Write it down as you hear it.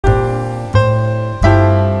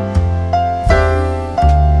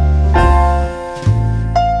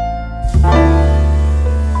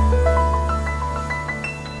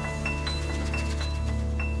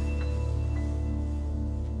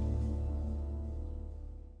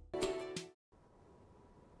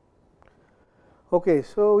Okay,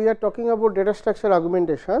 so we are talking about data structure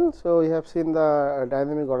augmentation. So we have seen the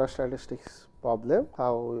dynamic order statistics problem,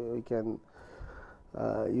 how we can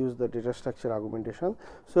use the data structure augmentation.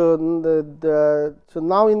 So so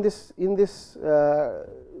now in this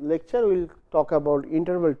lecture we will talk about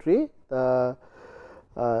interval tree. So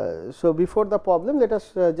before the problem, let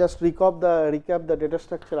us just recap the data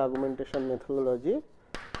structure augmentation methodology.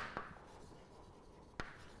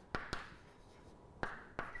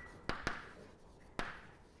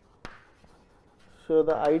 So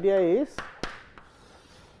the idea is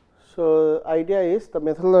the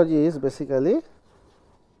methodology is basically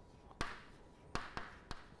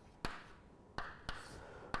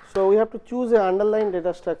so we have to choose a underlying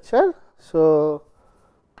data structure. So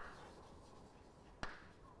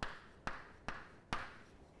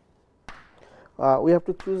we have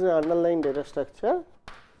to choose an underlying data structure,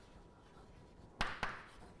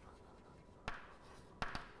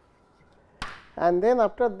 and then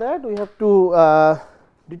after that we have to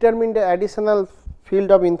determine the additional field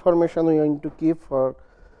of information we are going to keep for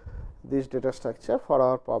this data structure for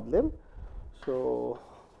our problem. So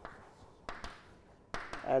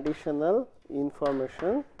additional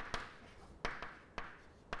information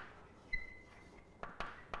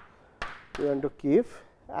we want to keep,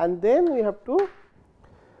 and then we have to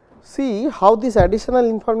see how this additional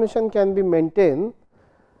information can be maintained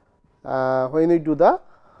when we do the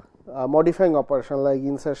modifying operation like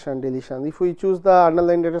insertion, deletion. If we choose the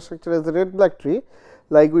underlying data structure as the red black tree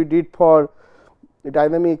like we did for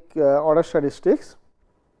dynamic order statistics,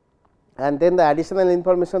 and then the additional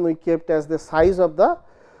information we kept as the size of the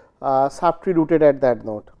subtree rooted at that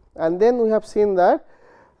node, and then we have seen that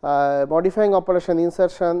modifying operation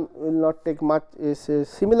insertion will not take much, is a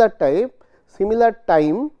similar time,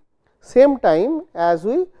 same time as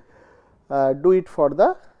we do it for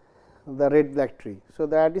the red black tree. So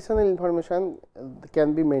the additional information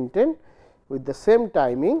can be maintained with the same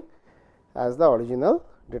timing as the original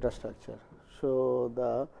data structure. So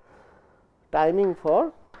the timing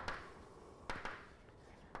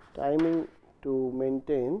to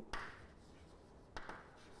maintain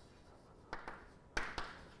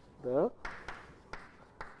the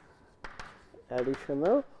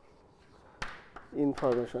additional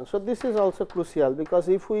information. So this is also crucial, because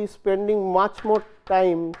if we spending much more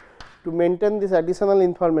time to maintain this additional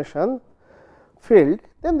information field,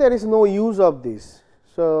 then there is no use of this.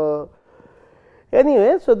 So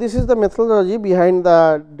anyway, so this is the methodology behind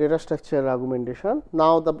the data structure augmentation.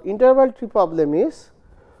 Now the interval tree problem is,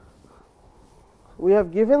 we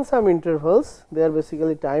have given some intervals, they are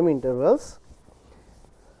basically time intervals,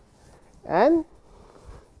 and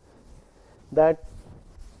that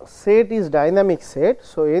set is dynamic set.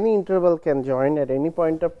 So any interval can join at any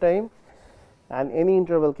point of time, and any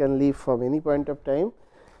interval can leave from any point of time.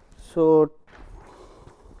 So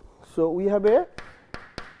we have a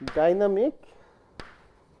dynamic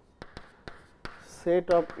set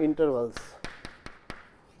of intervals,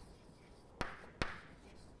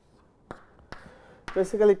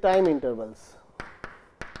 basically time intervals,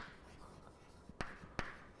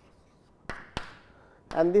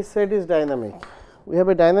 and this set is dynamic. We have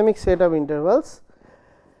a dynamic set of intervals,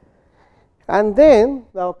 and then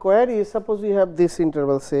the query is, suppose we have this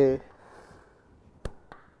interval, say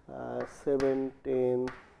 7, 10,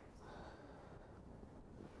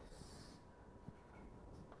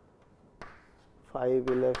 5,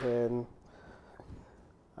 11,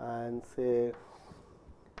 and say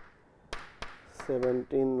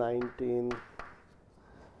 17, 19,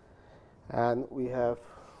 and we have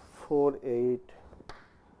 4, 8.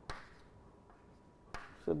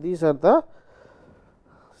 So these are the,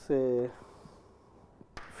 say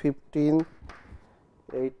 15,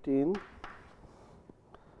 18,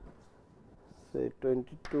 say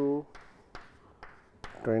 22,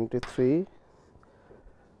 23.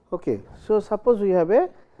 Okay. So suppose we have a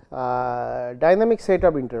dynamic set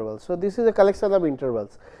of intervals. So this is a collection of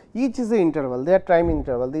intervals, each is a interval, they are time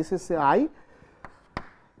interval. This is say I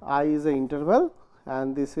is a interval,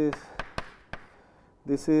 and this is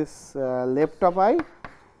left of I,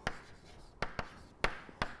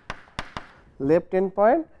 left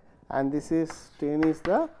endpoint, and this is 10 is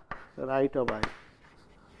the right of I,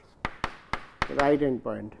 right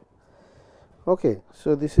endpoint. Okay.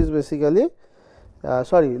 So this is basically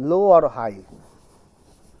low or high.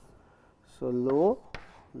 So low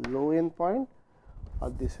endpoint, or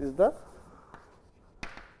this is the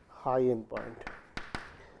high endpoint.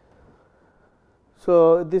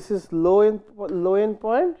 So this is low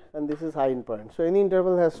endpoint, and this is high endpoint. So any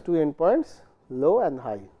interval has two endpoints, low and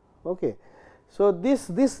high. Okay. So this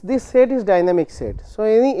set is dynamic set. So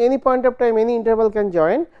any point of time any interval can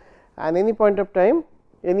join, and any point of time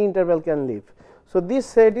any interval can leave. So, this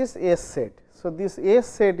set is S set. So, this S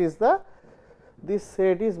set is this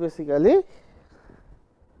set is basically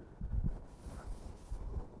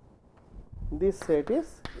this set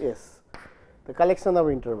is S, the collection of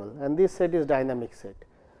interval, and this set is dynamic set.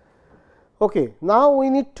 Okay. Now, we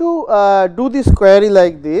need to do this query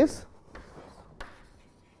like this.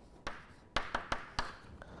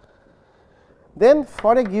 Then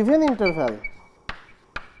for a given interval,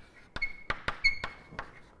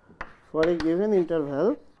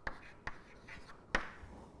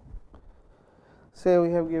 say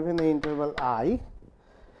we have given an interval I,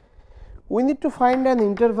 we need to find an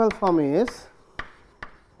interval from S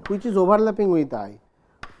which is overlapping with I.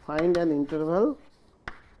 Find an interval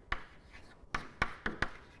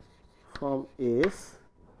from S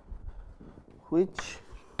which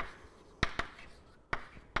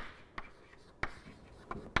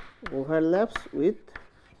overlaps with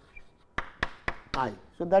I.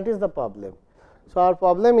 So, that is the problem. So, our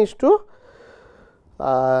problem is to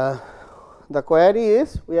the query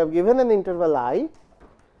is we have given an interval I.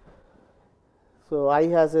 So, I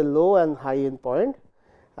has a low and high endpoint,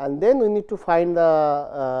 and then we need to find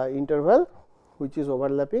the interval which is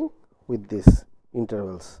overlapping with these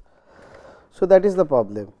intervals. So, that is the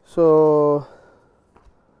problem. So,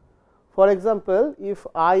 for example, if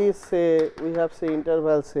I is say we have say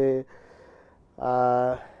interval say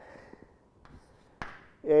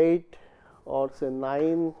 8 or say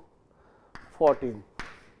 9 14,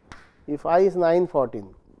 if I is 9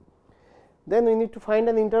 14, then we need to find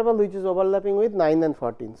an interval which is overlapping with 9 and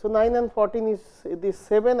 14. So, 9 and 14 is this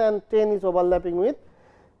 7 and 10 is overlapping with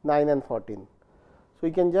 9 and 14. So,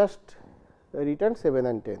 we can just return 7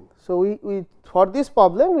 and 10. So, we for this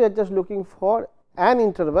problem we are just looking for an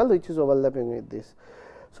interval which is overlapping with this.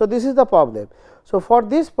 So, this is the problem. So, for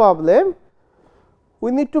this problem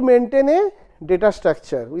we need to maintain a data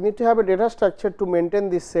structure, we need to have a data structure to maintain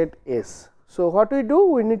this set S. So, what we do?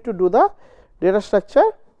 We need to do the data structure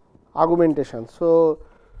augmentation. So,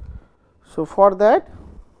 for that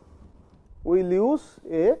we will use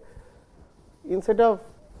a, instead of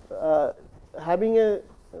having a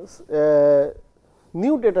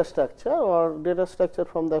new data structure or data structure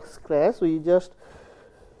from the scratch, we just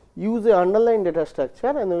use a underlying data structure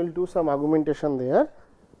and we will do some augmentation there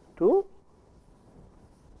to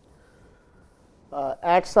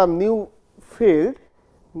add some new field.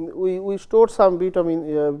 We stored some bit of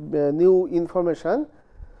new information.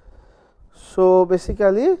 So,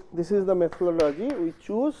 basically this is the methodology, we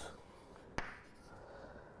choose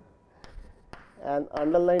an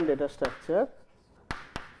underlying data structure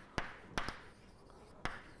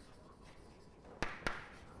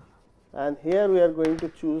and here we are going to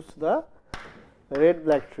choose the red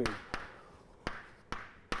black tree,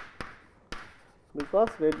 because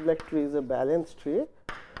red black tree is a balanced tree.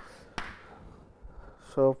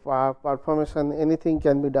 So, performation anything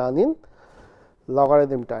can be done in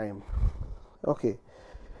logarithm time. Okay.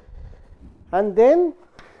 And then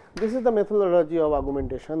this is the methodology of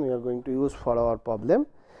augmentation we are going to use for our problem.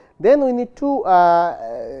 Then we need to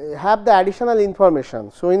have the additional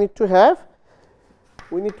information. So, we need to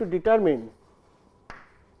determine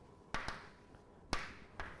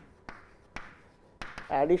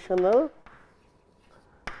additional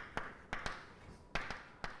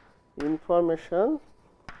information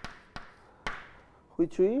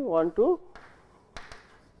which we want to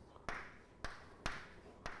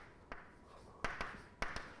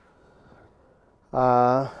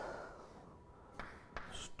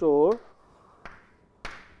store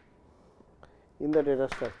in the data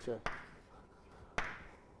structure.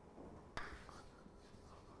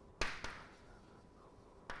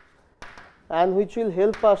 And which will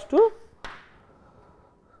help us to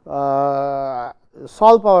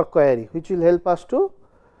solve our query, which will help us to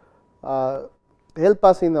help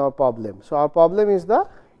us in our problem. So, our problem is the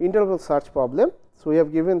interval search problem. So, we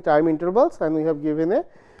have given time intervals and we have given a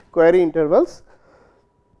query intervals,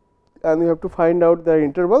 and we have to find out the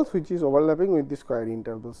intervals which is overlapping with this query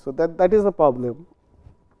intervals. So, that is the problem.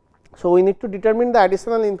 So, we need to determine the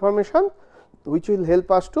additional information which will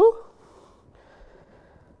help us to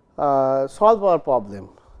solve our problem.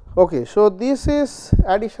 Okay. So, this is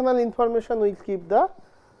additional information we will keep the,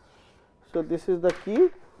 so this is the key,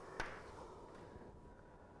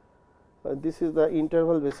 this is the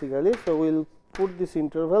interval basically. So, we will put these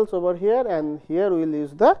intervals over here and here we will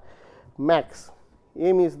use the max,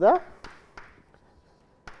 m is the.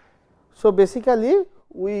 So, basically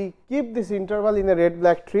we keep this interval in a red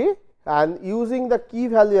black tree and using the key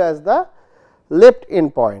value as the left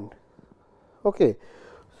endpoint. Okay.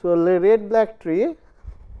 So, red black tree,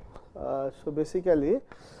 so basically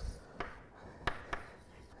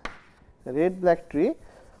red black tree,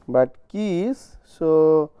 but keys.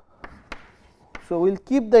 So we will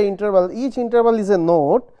keep the interval, each interval is a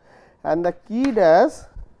node and the key dash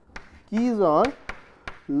keys on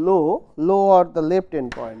low or the left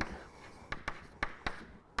endpoint.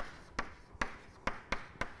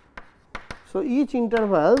 So each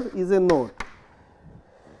interval is a node,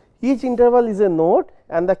 each interval is a node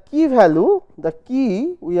and the key value, the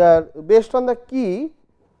key we are based on the key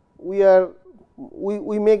we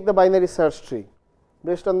make the binary search tree.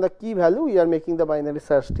 Based on the key value we are making the binary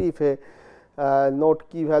search tree. If a node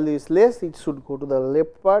key value is less, it should go to the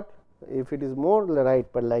left part, if it is more, the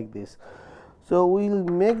right part, like this. So we will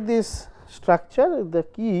make this structure the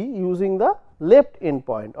key using the left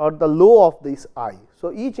endpoint or the low of this I.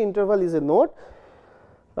 So each interval is a node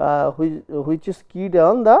which is keyed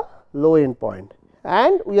on the low endpoint,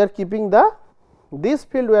 and we are keeping the this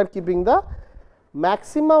field, we are keeping the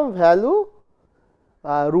maximum value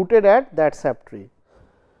rooted at that subtree.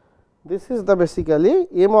 This is the basically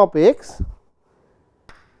m of x.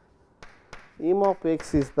 M of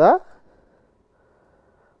x is the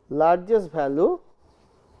largest value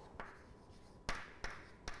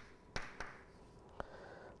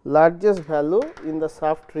in the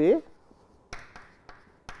subtree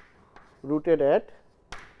rooted at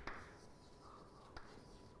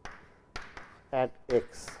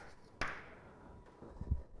x.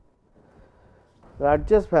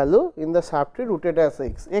 Largest value in the subtree rooted as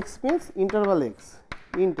x. X means interval x,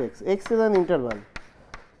 int x. X is an interval.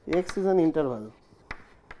 X is an interval.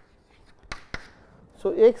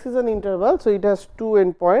 So x is an interval. So it has two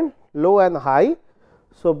endpoint, low and high.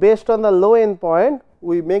 So based on the low endpoint,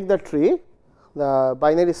 we make the tree, the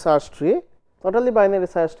binary search tree. Not only binary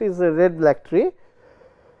search tree, is a red black tree,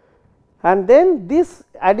 and then this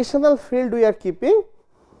additional field we are keeping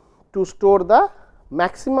to store the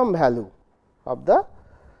maximum value of the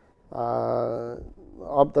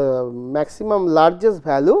maximum largest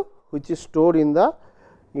value which is stored in the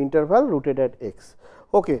interval rooted at x.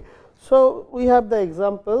 Okay. So we have the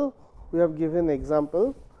example, we have given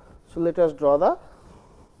example. So let us draw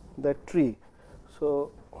the tree.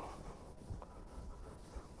 So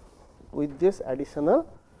with this additional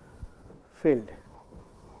field.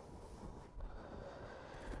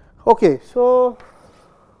 Okay. So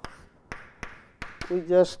we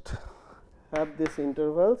just have these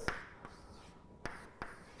intervals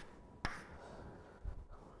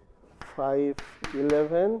 5,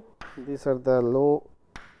 11, these are the low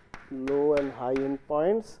and high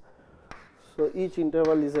endpoints. So each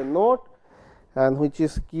interval is a node and which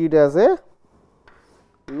is keyed as a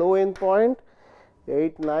low endpoint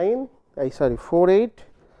 8, 9, 4, 8,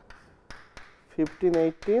 15,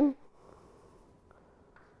 18,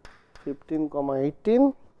 15,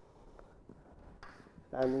 18,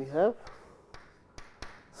 and we have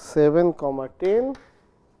 7, 10.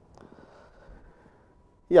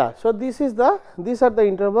 Yeah. So these are the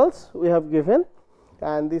intervals we have given,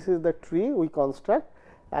 and this is the tree we construct,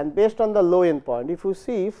 and based on the low endpoint. If you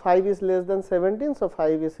see 5 is less than 17, so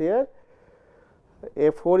 5 is here,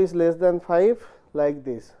 A4 is less than 5, like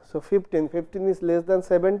this. So 15 is less than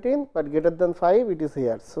 17, but greater than 5, it is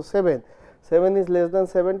here. So 7 is less than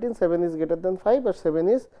 17, 7 is greater than 5, but 7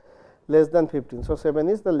 is less than 15. So 7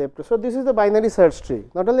 is the left. So this is the binary search tree.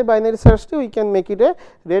 Not only binary search tree, we can make it a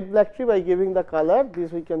red black tree by giving the color.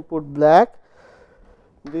 This we can put black,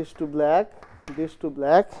 this to black, this to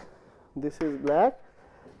black, this is black,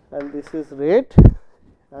 and this is red,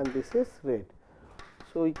 and this is red.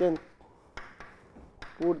 So we can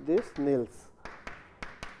put this nils.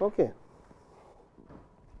 Okay.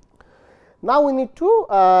 Now we need to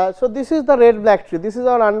so this is the red black tree, this is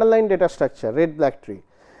our underlying data structure, red black tree.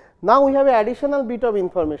 Now we have an additional bit of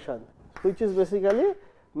information which is basically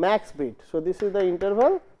max bit. So this is the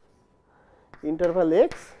interval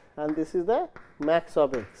x, and this is the max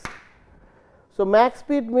of x. So max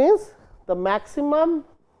bit means the maximum.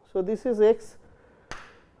 So this is x.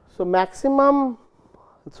 So maximum,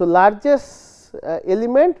 so largest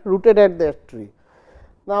element rooted at that tree.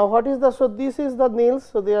 Now what is the, so this is the nils,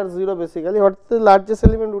 so they are 0 basically. What is the largest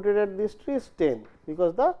element rooted at this tree is 10,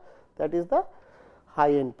 because that is the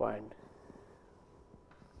high end point.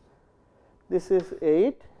 This is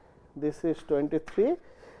 8, this is 23.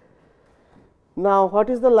 Now what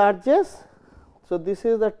is the largest? So this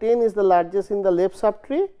is the 10 is the largest in the left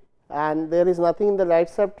subtree, and there is nothing in the right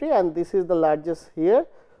subtree, and this is the largest here.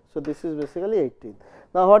 So this is basically 18.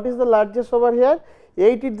 Now what is the largest over here?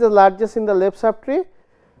 8 is the largest in the left subtree,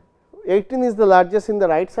 18 is the largest in the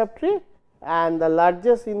right subtree, and the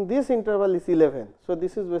largest in this interval is 11. So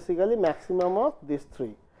this is basically maximum of these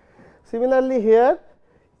three. Similarly here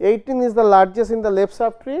 18 is the largest in the left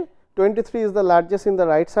subtree, 23 is the largest in the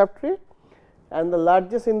right subtree and the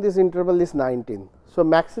largest in this interval is 19. So,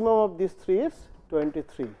 maximum of these 3 is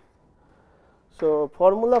 23. So,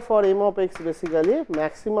 formula for m of x basically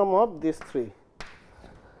maximum of these 3,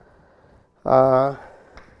 high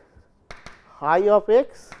of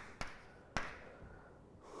x,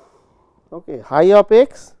 okay, high of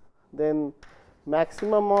x, then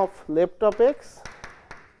maximum of left of x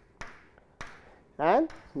and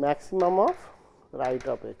maximum of right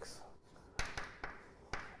of x.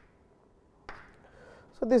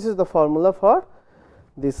 So, this is the formula for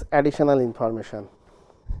this additional information.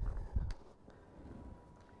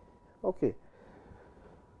 Okay.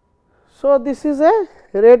 So, this is a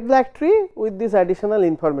red black tree with this additional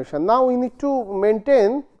information. Now, we need to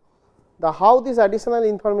maintain the how this additional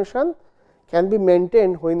information can be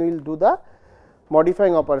maintained when we will do the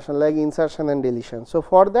modifying operation like insertion and deletion. So,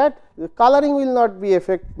 for that the coloring will not be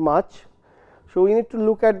affect much. So, we need to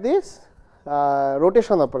look at this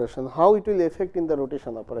rotation operation, how it will affect in the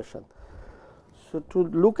rotation operation. So, to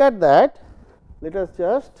look at that, let us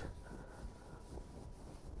just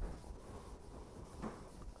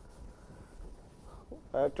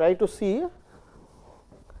try to see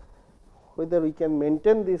whether we can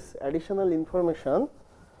maintain this additional information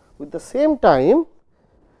with the same time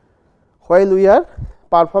while we are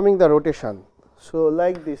performing the rotation. So,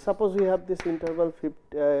 like this, suppose we have this interval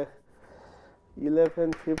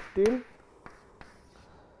 11, 15,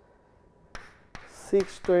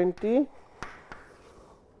 620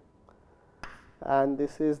 and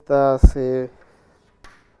this is the say.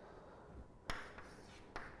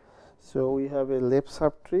 So, we have a left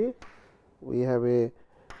subtree, we have a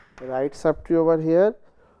right subtree over here.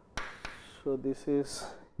 So, this is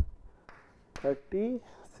 30,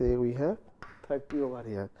 say we have 30 over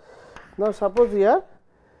here. Now, suppose here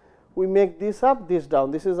we make this up, this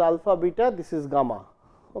down, this is alpha, beta, this is gamma.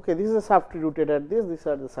 Okay, this is a subtree rooted at this, these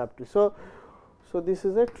are the subtree. So, this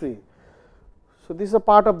is a tree. So, this is a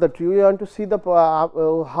part of the tree. We want to see the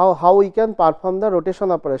how we can perform the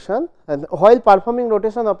rotation operation, and while performing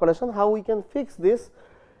rotation operation how we can fix this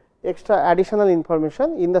extra additional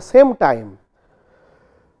information in the same time.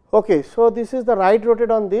 Okay, so, this is the right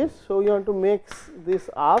rotate on this. So, we want to mix this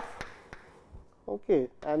up, okay,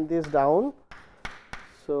 and this down.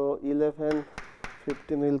 So, 11,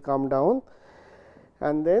 15 will come down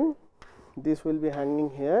and then this will be hanging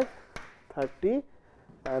here 30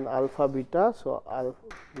 and alpha beta. So,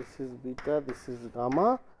 this is beta, this is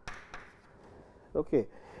gamma. Okay.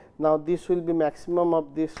 Now, this will be maximum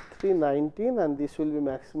of this 3 19 and this will be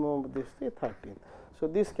maximum of this 3 13. So,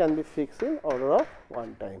 this can be fixed in order of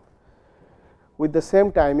one time with the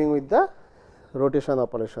same timing with the rotation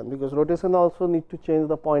operation, because rotation also need to change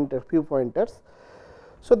the pointer, few pointers.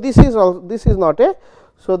 So, this is not a.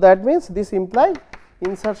 So, that means this implies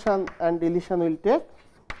insertion and deletion will take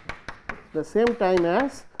the same time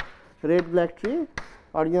as red black tree,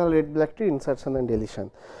 original red black tree insertion and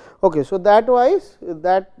deletion. Okay, so, that wise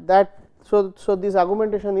so this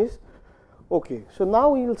argumentation is okay. So,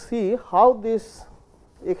 now we will see how this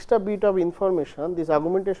extra bit of information, this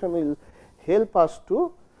argumentation will help us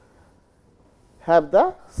to have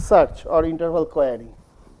the search or interval query.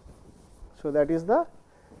 So, that is the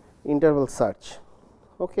interval search.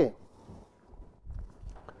 Okay.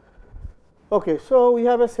 Okay, so, we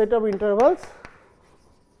have a set of intervals.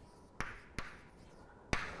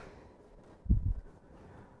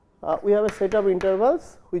 We have a set of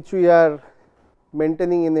intervals which we are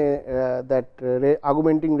maintaining in a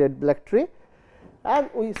augmenting red black tree, and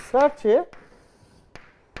we search a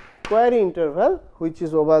query interval which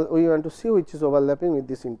is we want to see which is overlapping with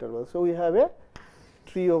this interval. So, we have a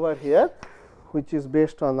tree over here which is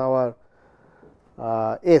based on our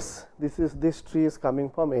S. This tree is coming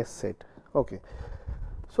from S set. Okay.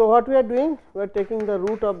 So, what we are doing? We are taking the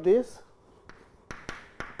root of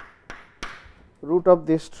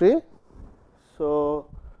this tree. So,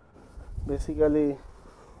 basically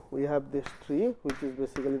we have this tree which is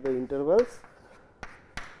basically the intervals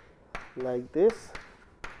like this,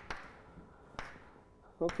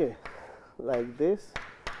 okay, like this,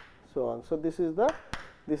 so on. So, this is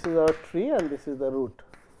our tree and this is the root.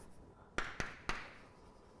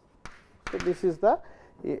 So, this is the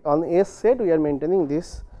on S set we are maintaining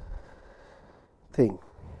this thing.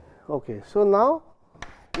 Okay. So, now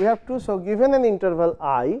we have to, so given an interval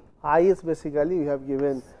I is basically we have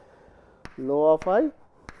given low of I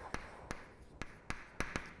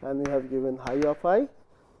and we have given high of I.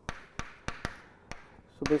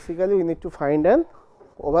 So, basically we need to find an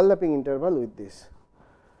overlapping interval with this.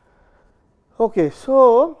 Okay.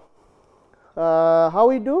 So, how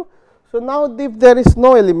we do? So, now if there is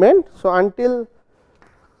no element, so until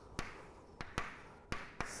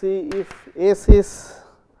see if S is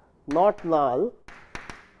not null,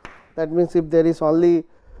 that means if there is only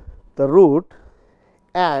the root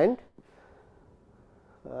and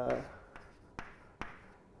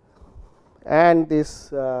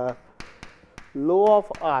this low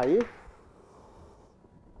of I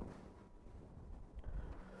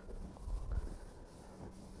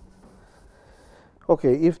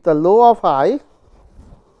okay, if the low of I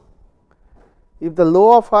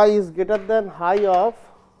is greater than high of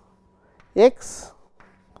x,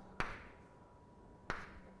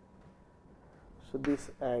 so this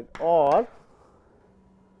and or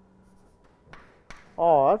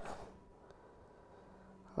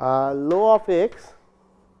low of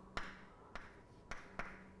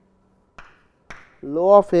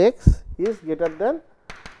x is greater than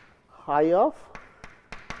high of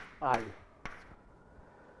I.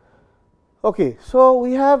 Okay, so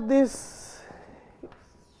we have this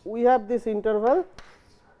interval.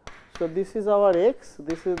 So this is our x,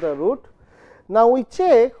 this is the root. Now we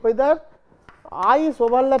check whether I is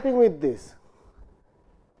overlapping with this.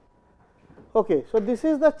 Okay, so this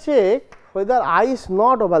is the check whether I is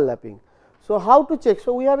not overlapping. So how to check?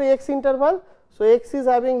 So we have a x interval. So x is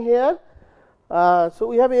having here. So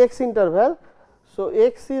we have a x interval. So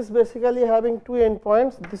x is basically having two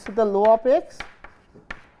endpoints. This is the low of x.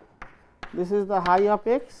 This is the high of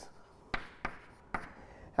x,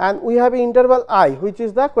 and we have an interval I, which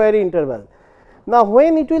is the query interval. Now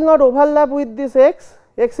when it will not overlap with this x,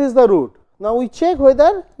 x is the root. Now we check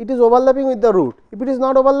whether it is overlapping with the root. If it is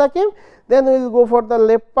not overlapping, then we will go for the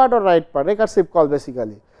left part or right part, recursive call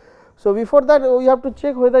basically. So before that we have to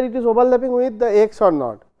check whether it is overlapping with the x or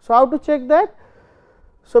not. So how to check that?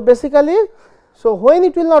 So basically, so when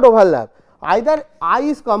it will not overlap, either I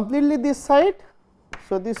is completely this side.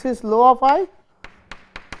 So this is low of I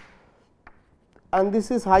and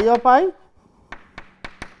this is high of I.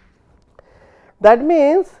 That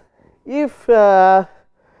means if high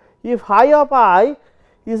of I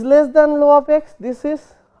is less than low of x, this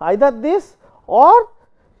is either this, or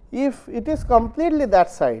if it is completely that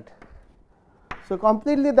side. So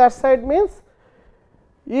completely that side means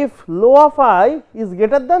if low of I is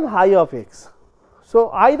greater than high of x.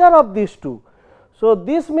 So either of these two. So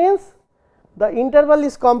this means the interval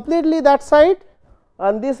is completely that side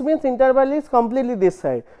and this means interval is completely this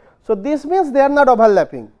side. So this means they are not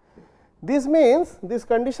overlapping. This means, this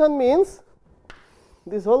condition means,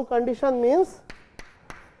 this whole condition means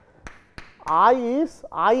I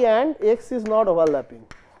and x is not overlapping,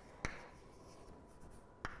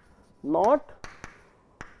 not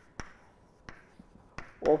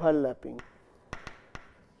overlapping.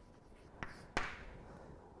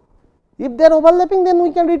 If they are overlapping, then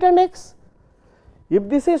we can return x. If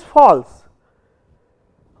this is false,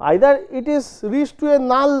 either it is reached to a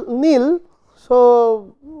nil,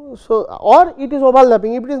 so or it is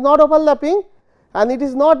overlapping. If it is not overlapping and it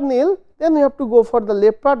is not nil, then we have to go for the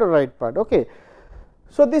left part or right part. Okay.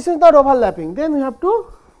 So this is not overlapping, then we have to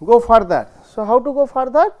go further. So how to go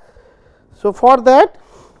further? So for that,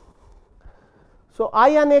 so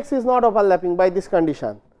I and x is not overlapping by this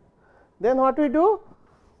condition. Then what we do?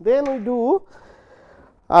 Then we do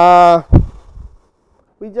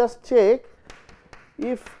we just check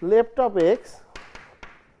if left of x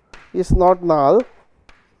is not null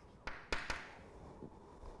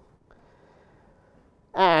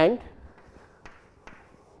and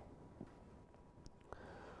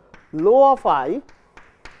low of I,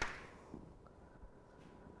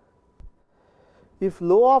 if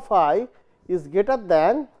low of I is greater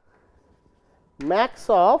than max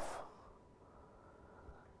of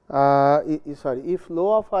if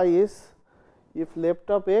low of I is, if left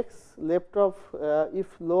of x, if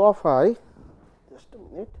low of I, just a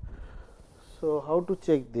minute. So how to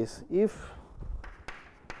check this? If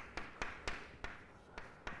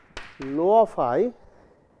low of I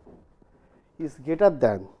is greater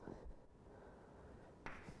than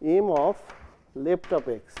m of left of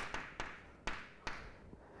x,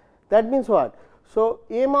 that means what? So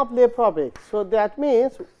m of left of x. So that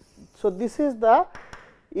means, so this is the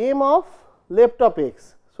m of left of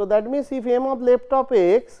x. So that means if m of left of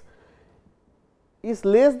x is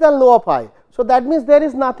less than low of I, so that means there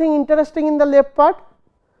is nothing interesting in the left part.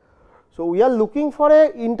 So we are looking for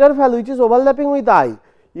a interval which is overlapping with I.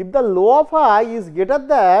 If the low of I is greater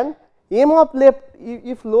than m of left,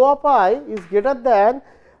 if low of I is greater than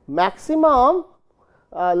maximum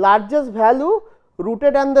largest value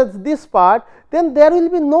rooted under this part, then there will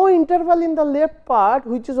be no interval in the left part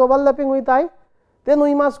which is overlapping with I. Then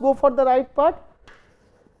we must go for the right part.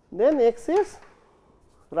 Then x is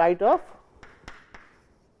right of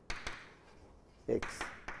x,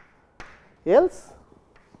 else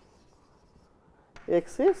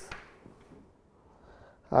x is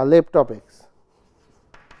left of x.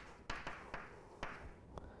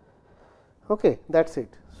 Okay, that is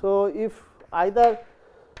it. So, if either,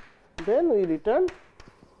 then we return,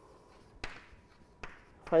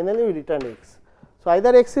 finally we return x. So,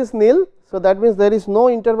 either x is nil, so that means there is no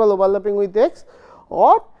interval overlapping with x,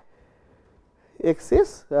 or x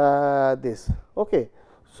is this. Okay.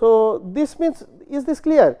 So, this means, is this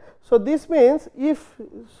clear? So, this means if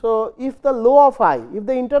the low of I, if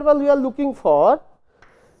the interval we are looking for,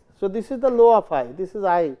 so this is the low of I, this is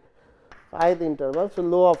I the interval, so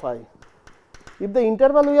low of I. If the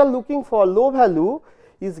interval we are looking for, low value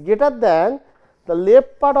is greater than the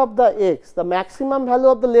left part of the x, the maximum value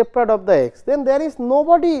of the left part of the x, then there is no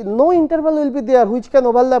interval will be there which can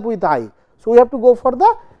overlap with I. So, we have to go for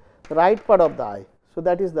the right part of the I. So,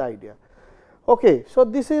 that is the idea. Okay. So,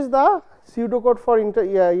 this is the pseudocode for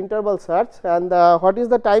interval search, and what is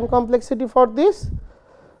the time complexity for this?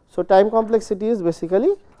 So, time complexity is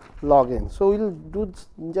basically log n. So, we will do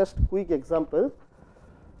just quick example.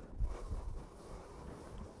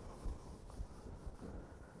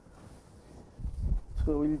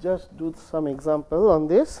 So, we will just do some example on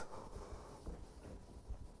this.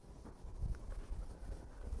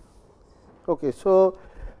 Okay. So,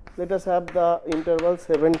 let us have the interval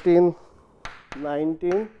 17,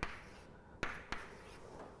 19,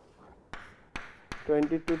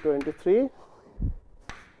 22, 23,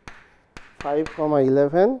 5,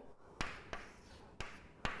 11,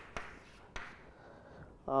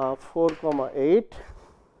 4, 8,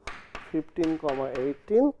 15,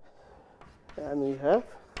 18, and we have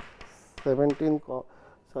 7,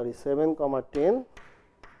 10.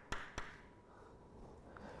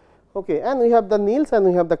 Okay, and we have the nils and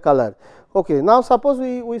we have the color. Okay, now suppose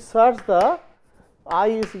we search the I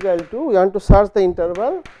is equal to, we want to search the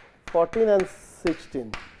interval 14 and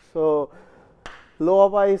 16. So, low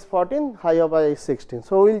of I is 14, high of I is 16.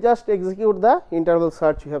 So, we will just execute the interval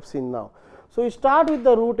search you have seen now. So, we start with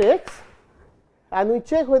the root x and we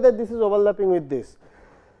check whether this is overlapping with this.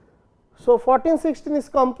 So, 14, 16 is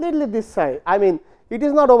completely this side, I mean it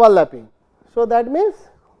is not overlapping. So, that means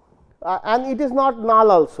and it is not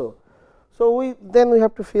null also. So, then we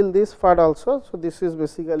have to fill this part also. So, this is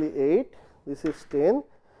basically 8, this is 10,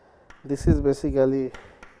 this is basically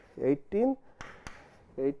 18,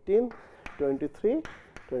 18, 23,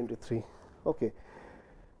 23. Okay.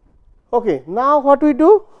 Okay. Now, what we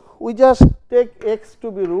do? We just take x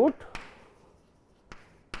to be root,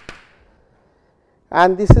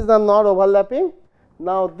 and this is the not overlapping.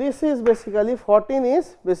 Now, this is basically 14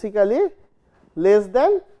 is basically less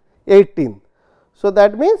than 18. So,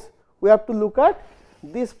 that means we have to look at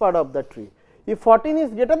this part of the tree. If 14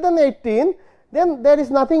 is greater than 18, then there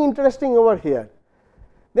is nothing interesting over here.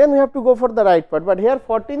 Then we have to go for the right part, but here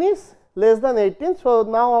 14 is less than 18. So,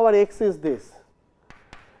 now our x is this.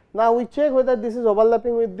 Now, we check whether this is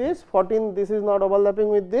overlapping with this 14, this is not overlapping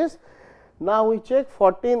with this. Now, we check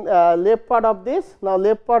 14 left part of this. Now,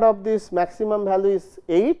 left part of this maximum value is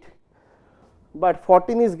 8, but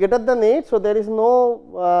 14 is greater than 8. So, there is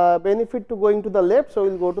no benefit to going to the left. So, we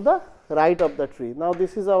will go to the right of the tree. Now,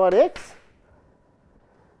 this is our x.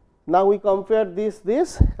 Now, we compare this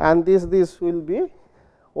and this will be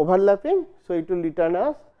overlapping. So, it will return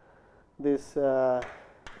us this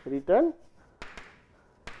return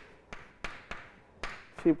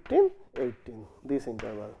 15, 18 this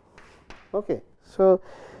interval. Okay. So,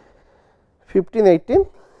 15, 18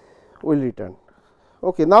 will return.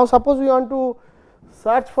 Okay. Now, suppose we want to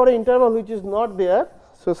search for an interval which is not there.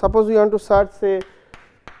 So, suppose we want to search say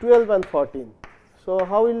 12 and 14. So,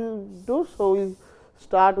 how we will do? So, we will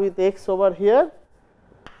start with x over here.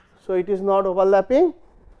 So, it is not overlapping.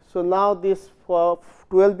 So, now this for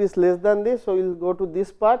 12 is less than this. So, we will go to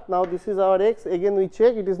this part. Now, this is our x, again we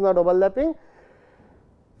check it is not overlapping.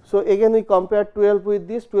 So, again we compare 12 with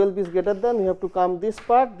this, 12 is greater than, we have to come this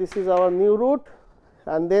part, this is our new root,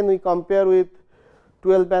 and then we compare with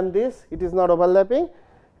 12 and this, it is not overlapping,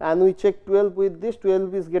 and we check 12 with this,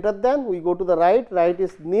 12 is greater than, we go to the right, right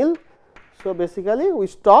is nil. So, basically we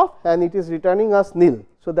stop and it is returning us nil.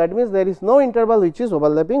 So, that means there is no interval which is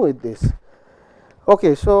overlapping with this.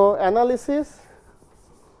 Okay. So, analysis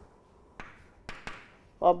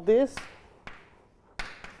of this.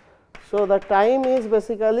 So, the time is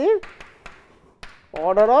basically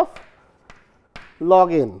order of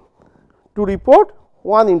log n to report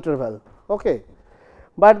one interval. Okay.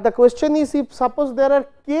 But the question is, if suppose there are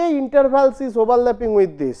k intervals is overlapping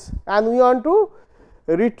with this and we want to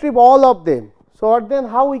retrieve all of them. So, what then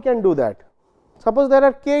how we can do that? Suppose there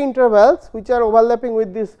are k intervals which are overlapping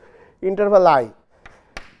with this interval I,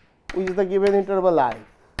 which is the given interval I,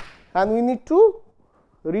 and we need to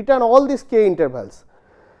return all these k intervals.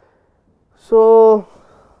 So,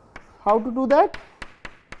 how to do that?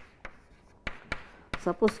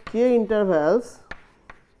 Suppose k intervals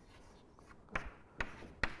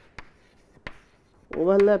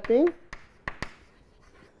overlapping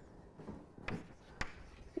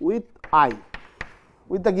with I,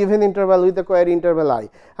 with the given interval, with the query interval I,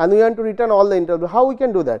 and we want to return all the interval. How we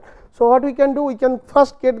can do that? So, what we can do? We can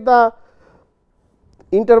first get the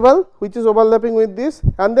interval which is overlapping with this,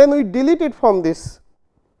 and then we delete it from this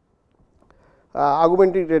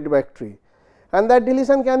augmented back tree, and that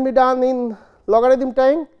deletion can be done in logarithm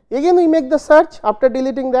time. Again we make the search. After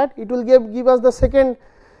deleting that, it will give us the second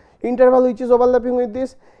interval which is overlapping with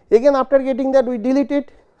this. Again after getting that, we delete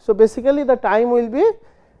it. So, basically the time will be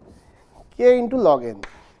k into log n.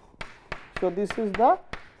 So, this is the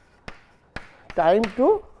time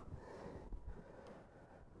to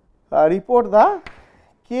report the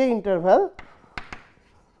k interval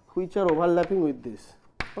which are overlapping with this.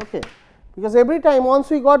 Okay. Because every time once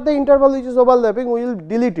we got the interval which is overlapping, we will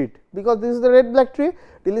delete it, because this is the red black tree,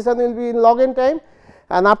 deletion will be in log n time,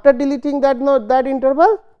 and after deleting that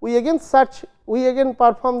interval, we again search, we again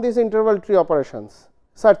perform this interval tree operations,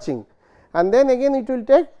 searching, and then again it will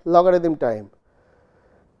take logarithm time.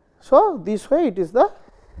 So, this way it is the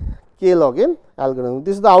k log n algorithm.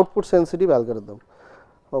 This is the output sensitive algorithm.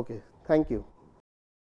 Okay. Thank you.